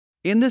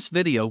In this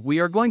video we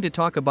are going to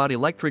talk about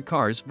electric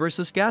cars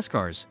versus gas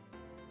cars.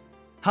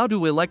 How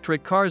do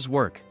electric cars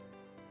work?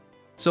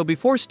 So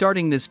before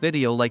starting this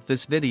video, like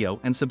this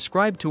video and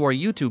subscribe to our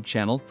YouTube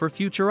channel for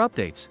future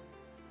updates.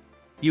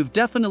 You've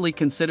definitely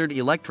considered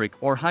electric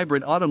or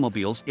hybrid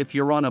automobiles if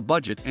you're on a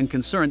budget and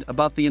concerned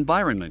about the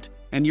environment,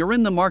 and you're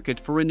in the market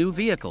for a new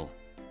vehicle.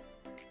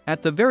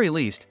 At the very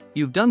least,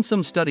 you've done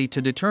some study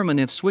to determine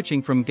if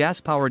switching from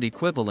gas-powered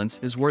equivalents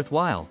is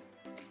worthwhile.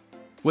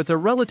 With a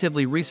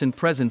relatively recent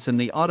presence in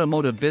the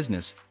automotive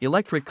business,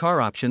 electric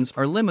car options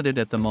are limited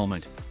at the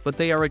moment, but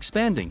they are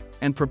expanding,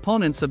 and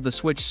proponents of the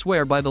switch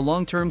swear by the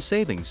long-term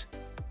savings.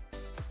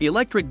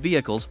 Electric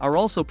vehicles are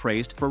also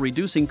praised for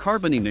reducing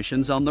carbon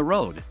emissions on the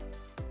road.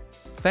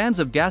 Fans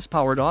of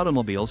gas-powered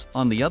automobiles,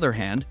 on the other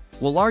hand,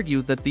 will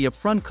argue that the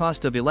upfront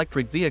cost of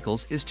electric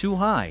vehicles is too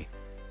high.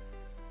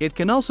 It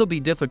can also be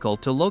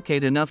difficult to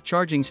locate enough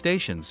charging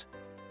stations.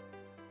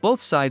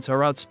 Both sides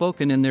are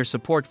outspoken in their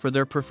support for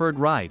their preferred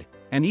ride,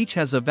 and each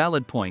has a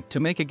valid point to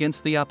make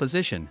against the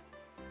opposition.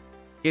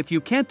 If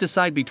you can't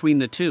decide between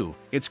the two,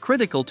 it's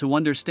critical to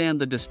understand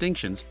the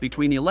distinctions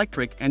between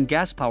electric and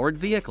gas-powered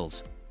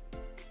vehicles.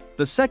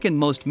 The second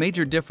most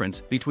major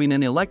difference between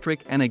an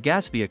electric and a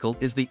gas vehicle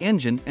is the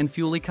engine and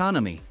fuel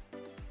economy.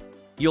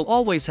 You'll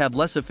always have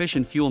less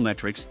efficient fuel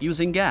metrics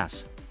using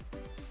gas.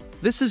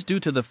 This is due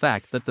to the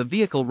fact that the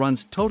vehicle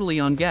runs totally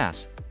on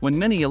gas, when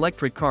many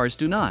electric cars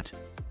do not.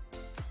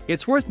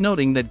 It's worth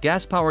noting that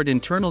gas-powered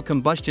internal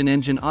combustion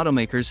engine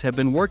automakers have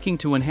been working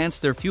to enhance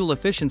their fuel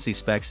efficiency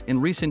specs in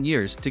recent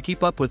years to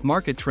keep up with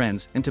market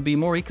trends and to be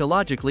more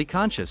ecologically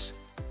conscious.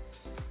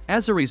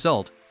 As a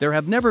result, there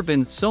have never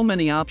been so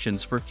many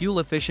options for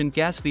fuel-efficient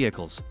gas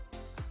vehicles.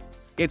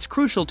 It's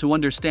crucial to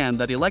understand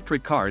that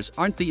electric cars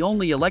aren't the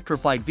only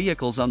electrified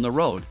vehicles on the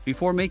road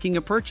before making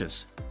a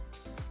purchase.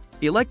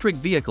 Electric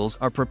vehicles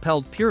are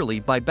propelled purely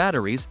by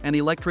batteries and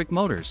electric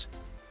motors.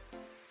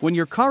 When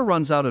your car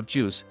runs out of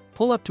juice,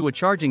 pull up to a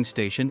charging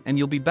station and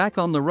you'll be back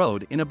on the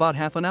road in about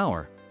half an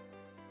hour.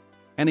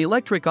 An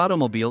electric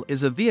automobile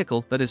is a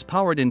vehicle that is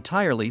powered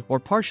entirely or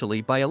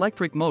partially by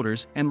electric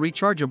motors and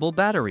rechargeable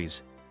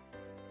batteries.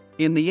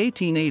 In the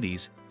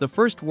 1880s, the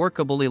first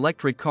workable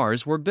electric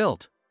cars were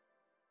built.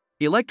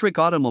 Electric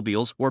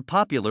automobiles were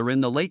popular in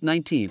the late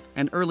 19th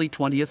and early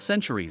 20th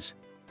centuries.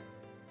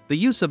 The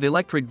use of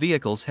electric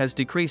vehicles has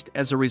decreased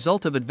as a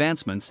result of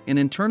advancements in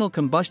internal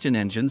combustion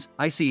engines,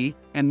 ICE,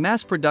 and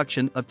mass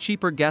production of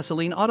cheaper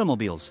gasoline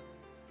automobiles.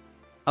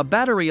 A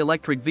battery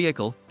electric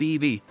vehicle,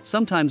 BEV,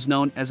 sometimes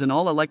known as an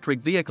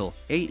all-electric vehicle,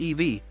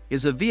 AEV,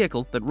 is a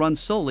vehicle that runs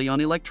solely on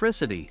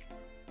electricity.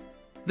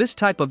 This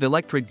type of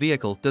electric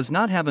vehicle does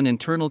not have an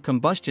internal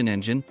combustion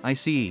engine,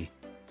 ICE.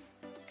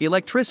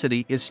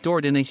 Electricity is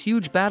stored in a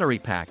huge battery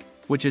pack,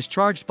 which is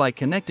charged by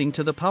connecting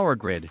to the power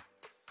grid.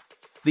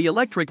 The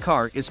electric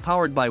car is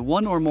powered by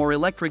one or more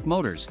electric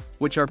motors,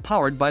 which are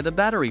powered by the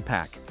battery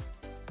pack.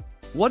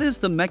 What is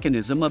the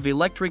mechanism of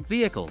electric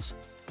vehicles?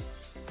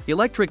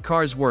 Electric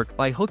cars work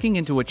by hooking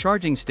into a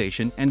charging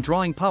station and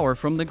drawing power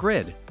from the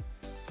grid.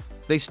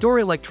 They store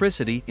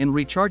electricity in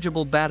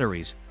rechargeable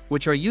batteries,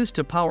 which are used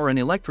to power an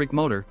electric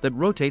motor that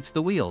rotates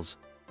the wheels.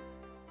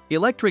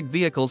 Electric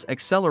vehicles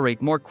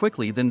accelerate more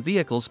quickly than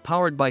vehicles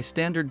powered by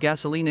standard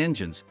gasoline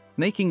engines,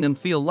 making them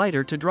feel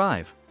lighter to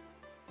drive.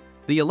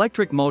 The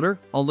electric motor,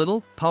 a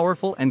little,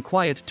 powerful and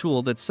quiet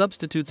tool that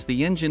substitutes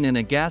the engine in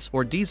a gas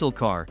or diesel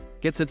car,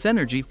 gets its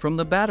energy from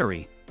the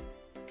battery.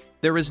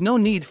 There is no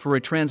need for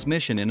a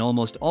transmission in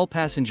almost all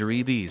passenger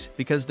EVs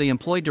because they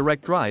employ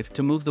direct drive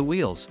to move the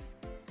wheels.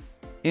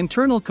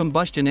 Internal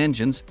combustion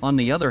engines, on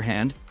the other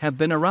hand, have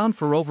been around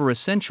for over a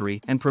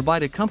century and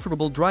provide a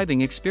comfortable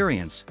driving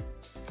experience.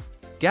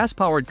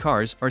 Gas-powered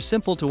cars are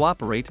simple to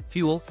operate,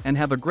 fuel, and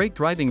have a great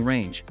driving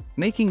range,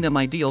 making them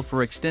ideal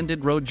for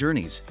extended road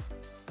journeys.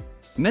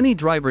 Many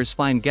drivers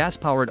find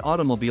gas-powered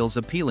automobiles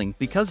appealing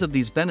because of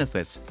these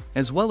benefits,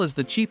 as well as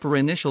the cheaper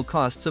initial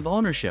costs of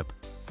ownership.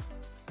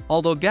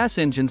 Although gas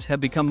engines have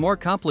become more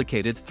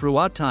complicated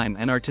throughout time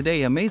and are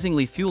today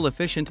amazingly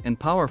fuel-efficient and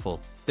powerful,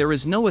 there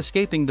is no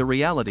escaping the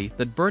reality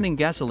that burning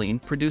gasoline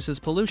produces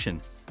pollution.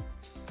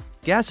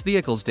 Gas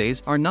vehicles'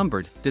 days are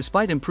numbered,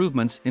 despite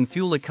improvements in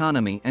fuel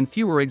economy and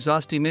fewer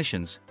exhaust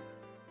emissions.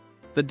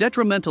 The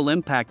detrimental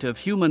impact of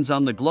humans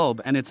on the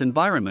globe and its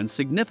environment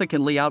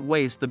significantly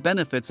outweighs the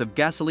benefits of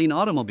gasoline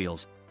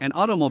automobiles, and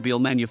automobile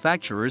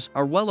manufacturers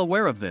are well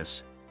aware of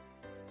this.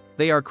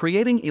 They are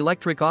creating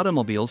electric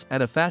automobiles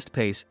at a fast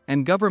pace,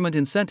 and government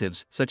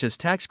incentives, such as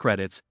tax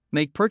credits,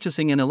 make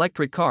purchasing an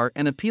electric car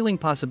an appealing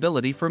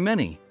possibility for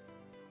many.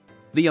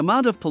 The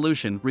amount of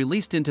pollution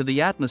released into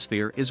the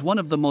atmosphere is one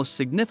of the most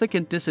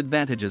significant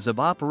disadvantages of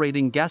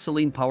operating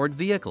gasoline-powered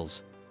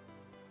vehicles.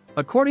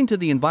 According to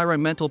the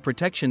Environmental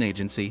Protection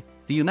Agency,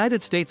 the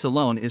United States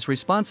alone is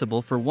responsible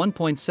for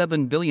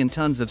 1.7 billion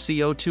tons of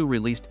CO2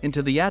 released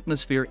into the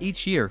atmosphere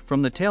each year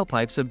from the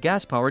tailpipes of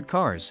gas-powered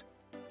cars.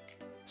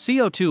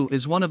 CO2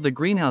 is one of the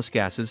greenhouse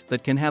gases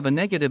that can have a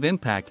negative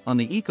impact on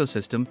the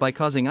ecosystem by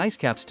causing ice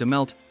caps to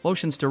melt,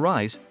 oceans to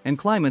rise, and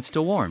climates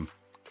to warm.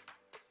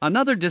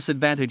 Another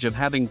disadvantage of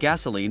having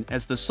gasoline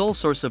as the sole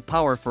source of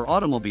power for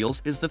automobiles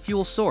is the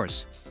fuel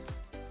source.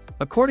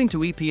 According to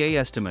EPA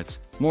estimates,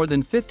 more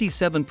than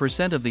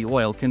 57% of the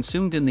oil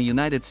consumed in the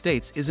United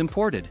States is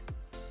imported.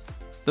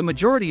 The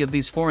majority of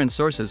these foreign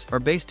sources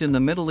are based in the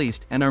Middle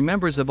East and are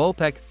members of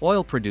OPEC,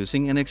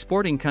 oil-producing and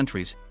exporting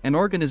countries, an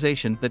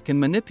organization that can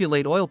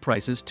manipulate oil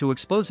prices to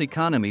expose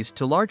economies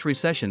to large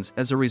recessions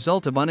as a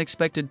result of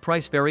unexpected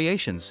price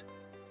variations.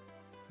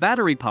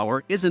 Battery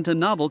power isn't a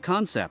novel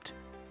concept.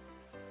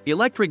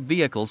 Electric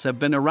vehicles have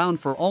been around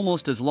for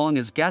almost as long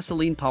as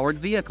gasoline-powered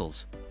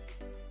vehicles.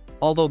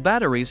 Although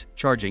batteries,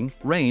 charging,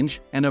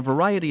 range, and a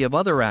variety of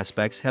other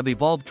aspects have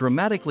evolved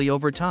dramatically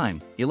over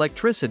time,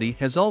 electricity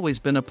has always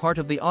been a part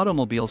of the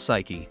automobile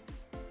psyche.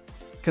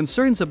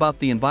 Concerns about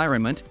the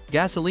environment,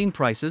 gasoline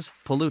prices,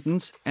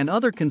 pollutants, and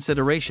other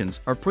considerations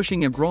are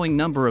pushing a growing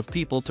number of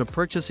people to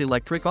purchase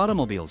electric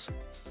automobiles.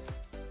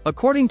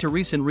 According to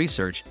recent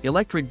research,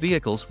 electric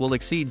vehicles will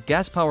exceed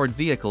gas-powered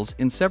vehicles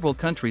in several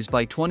countries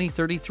by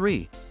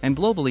 2033, and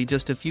globally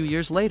just a few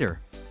years later.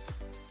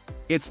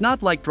 It's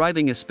not like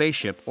driving a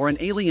spaceship or an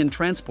alien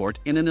transport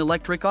in an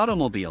electric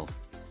automobile.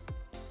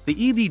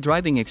 The EV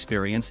driving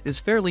experience is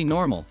fairly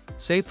normal,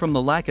 save from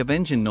the lack of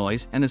engine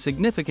noise and a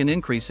significant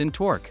increase in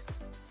torque.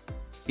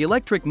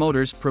 Electric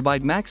motors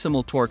provide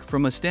maximal torque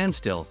from a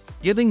standstill,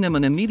 giving them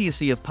an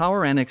immediacy of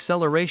power and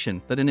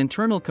acceleration that an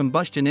internal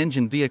combustion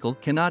engine vehicle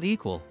cannot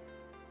equal.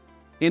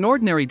 In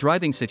ordinary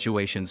driving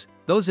situations,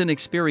 those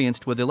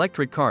inexperienced with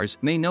electric cars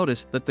may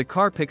notice that the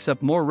car picks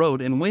up more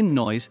road and wind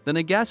noise than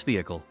a gas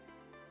vehicle.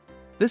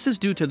 This is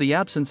due to the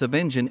absence of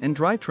engine and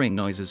drivetrain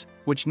noises,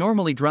 which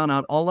normally drown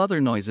out all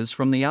other noises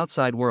from the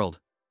outside world.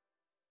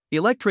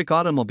 Electric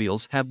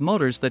automobiles have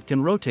motors that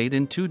can rotate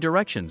in two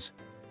directions.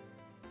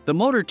 The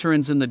motor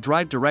turns in the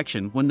drive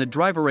direction when the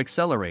driver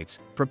accelerates,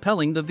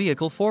 propelling the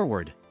vehicle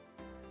forward.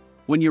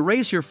 When you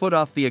raise your foot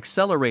off the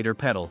accelerator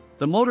pedal,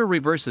 the motor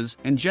reverses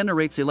and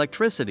generates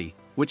electricity,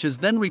 which is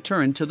then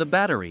returned to the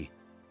battery.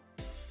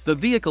 The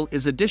vehicle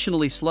is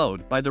additionally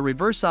slowed by the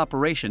reverse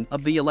operation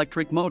of the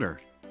electric motor.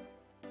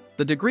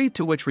 The degree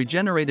to which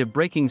regenerative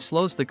braking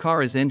slows the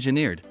car is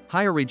engineered.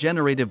 Higher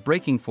regenerative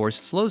braking force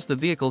slows the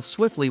vehicle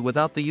swiftly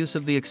without the use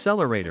of the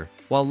accelerator,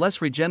 while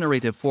less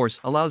regenerative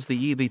force allows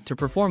the EV to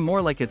perform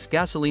more like its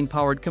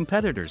gasoline-powered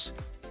competitors.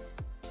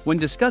 When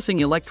discussing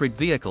electric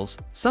vehicles,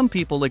 some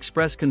people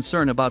express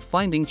concern about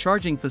finding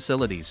charging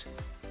facilities.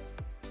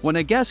 When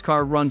a gas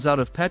car runs out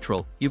of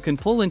petrol, you can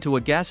pull into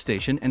a gas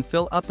station and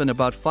fill up in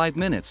about 5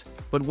 minutes,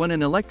 but when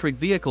an electric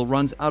vehicle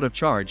runs out of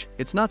charge,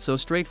 it's not so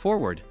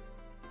straightforward.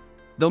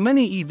 Though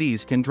many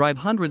EVs can drive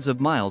hundreds of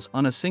miles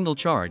on a single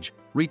charge,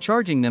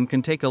 recharging them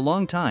can take a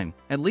long time,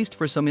 at least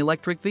for some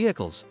electric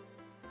vehicles.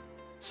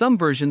 Some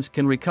versions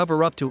can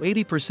recover up to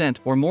 80%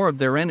 or more of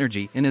their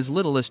energy in as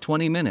little as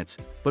 20 minutes,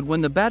 but when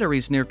the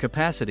battery's near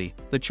capacity,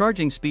 the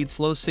charging speed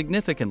slows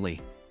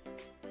significantly.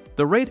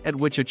 The rate at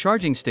which a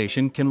charging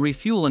station can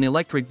refuel an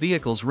electric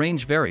vehicle's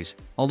range varies,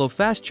 although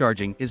fast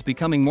charging is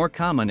becoming more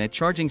common at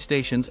charging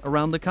stations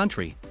around the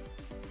country.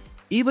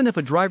 Even if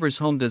a driver's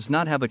home does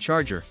not have a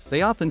charger,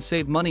 they often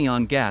save money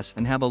on gas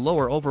and have a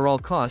lower overall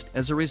cost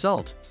as a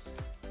result.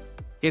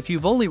 If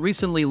you've only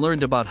recently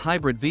learned about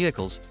hybrid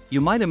vehicles,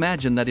 you might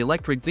imagine that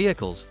electric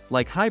vehicles,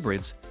 like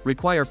hybrids,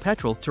 require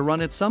petrol to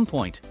run at some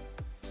point.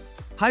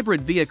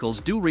 Hybrid vehicles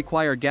do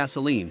require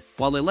gasoline,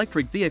 while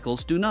electric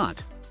vehicles do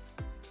not.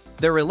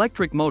 Their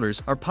electric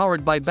motors are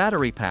powered by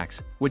battery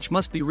packs, which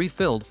must be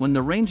refilled when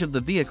the range of the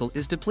vehicle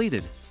is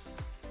depleted.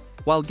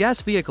 While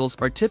gas vehicles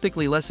are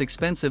typically less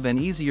expensive and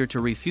easier to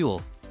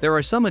refuel, there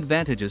are some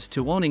advantages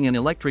to owning an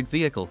electric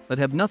vehicle that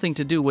have nothing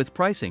to do with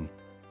pricing.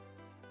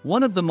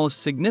 One of the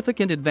most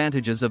significant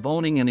advantages of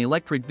owning an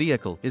electric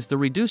vehicle is the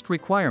reduced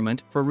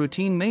requirement for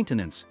routine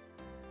maintenance.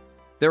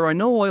 There are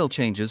no oil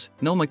changes,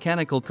 no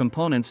mechanical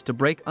components to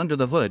brake under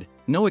the hood,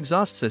 no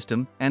exhaust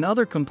system, and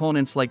other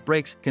components like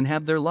brakes can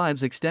have their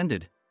lives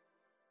extended.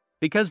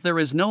 Because there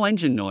is no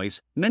engine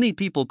noise, many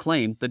people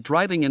claim that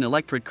driving an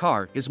electric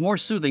car is more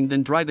soothing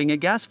than driving a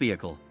gas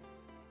vehicle.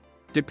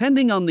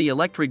 Depending on the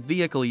electric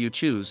vehicle you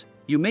choose,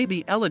 you may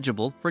be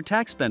eligible for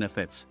tax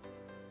benefits.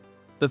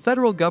 The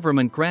federal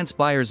government grants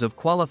buyers of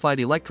qualified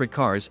electric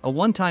cars a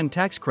one-time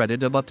tax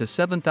credit of up to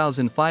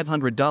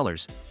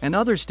 $7,500, and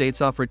other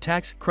states offer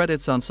tax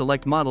credits on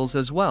select models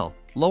as well,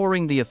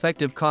 lowering the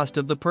effective cost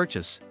of the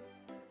purchase.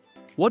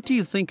 What do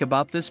you think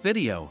about this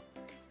video?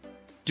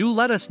 Do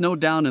let us know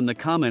down in the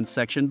comments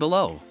section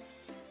below.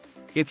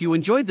 If you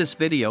enjoyed this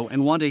video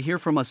and want to hear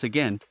from us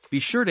again, be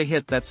sure to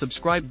hit that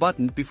subscribe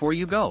button before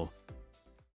you go.